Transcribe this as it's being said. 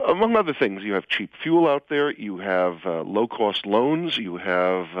Among other things, you have cheap fuel out there, you have low-cost loans, you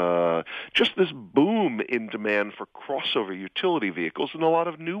have just this boom in demand for crossover utility vehicles and a lot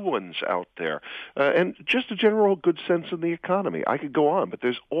of new ones out there, and just a general good sense in the economy. I could go on, but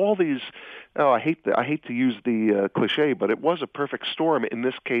there's all these. I hate to use the cliche, but it was a perfect storm in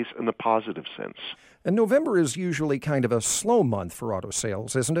this case in the positive sense. And November is usually kind of a slow month for auto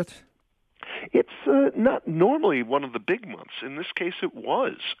sales, isn't it? It's not normally one of the big months. In this case, it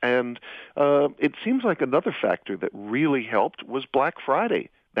was. And it seems like another factor that really helped was Black Friday.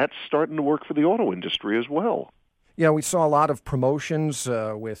 That's starting to work for the auto industry as well. Yeah, we saw a lot of promotions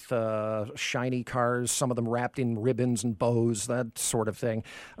with shiny cars, some of them wrapped in ribbons and bows, that sort of thing.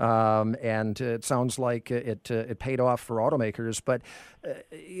 And it sounds like it paid off for automakers. But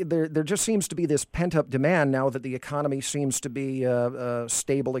there just seems to be this pent-up demand now that the economy seems to be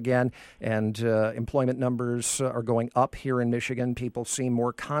stable again and employment numbers are going up here in Michigan. People seem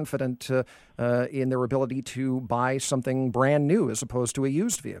more confident in their ability to buy something brand new as opposed to a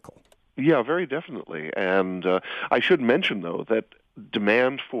used vehicle. Yeah, very definitely. And I should mention, though, that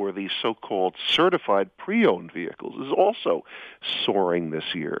demand for these so-called certified pre-owned vehicles is also soaring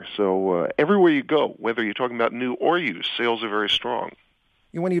this year. So everywhere you go, whether you're talking about new or used, sales are very strong.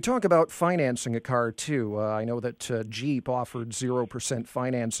 When you talk about financing a car, too, I know that Jeep offered 0%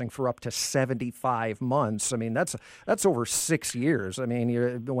 financing for up to 75 months. I mean, that's over 6 years. I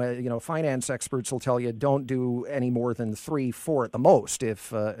mean, finance experts will tell you don't do any more than 3-4 at the most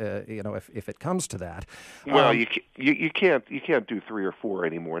if it comes to that. Well, you can't do 3 or 4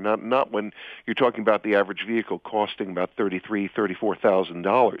 anymore. Not when you're talking about the average vehicle costing about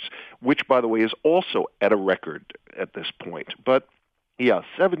 $34,000, which, by the way, is also at a record at this point. But yeah,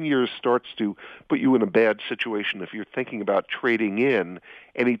 7 years starts to put you in a bad situation if you're thinking about trading in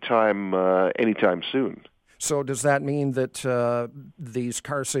anytime soon. So does that mean that these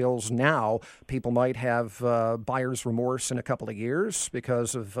car sales now, people might have buyer's remorse in a couple of years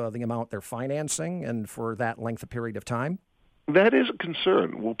because of the amount they're financing and for that length of period of time? That is a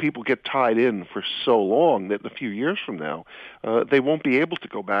concern. Will people get tied in for so long that in a few years from now, they won't be able to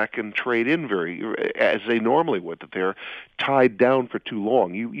go back and trade in as they normally would, that they're tied down for too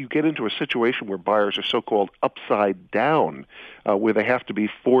long? You get into a situation where buyers are so-called upside down, where they have to be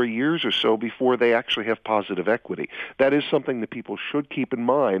 4 years or so before they actually have positive equity. That is something that people should keep in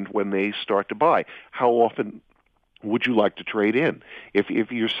mind when they start to buy. How often would you like to trade in? If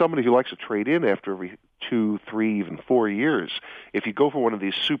you're somebody who likes to trade in after every 2, 3, even 4 years, if you go for one of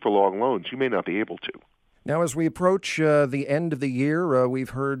these super long loans, you may not be able to. Now, as we approach the end of the year,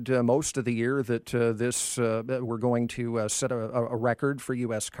 we've heard most of the year that we're going to set a record for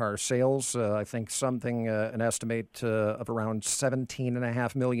U.S. car sales. I think an estimate of around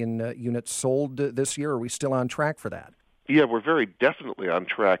 17.5 million units sold this year. Are we still on track for that? Yeah, we're very definitely on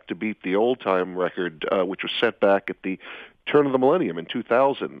track to beat the old-time record, which was set back at the turn of the millennium in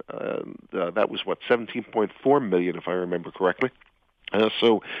 2000. That was, 17.4 million, if I remember correctly.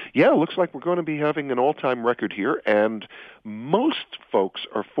 So, yeah, it looks like we're going to be having an all-time record here, and most folks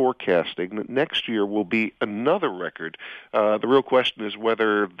are forecasting that next year will be another record. The real question is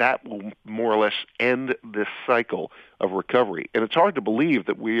whether that will more or less end this cycle of recovery. And it's hard to believe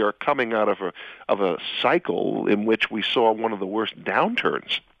that we are coming out of a cycle in which we saw one of the worst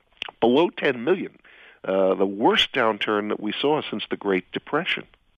downturns, below 10 million, the worst downturn that we saw since the Great Depression.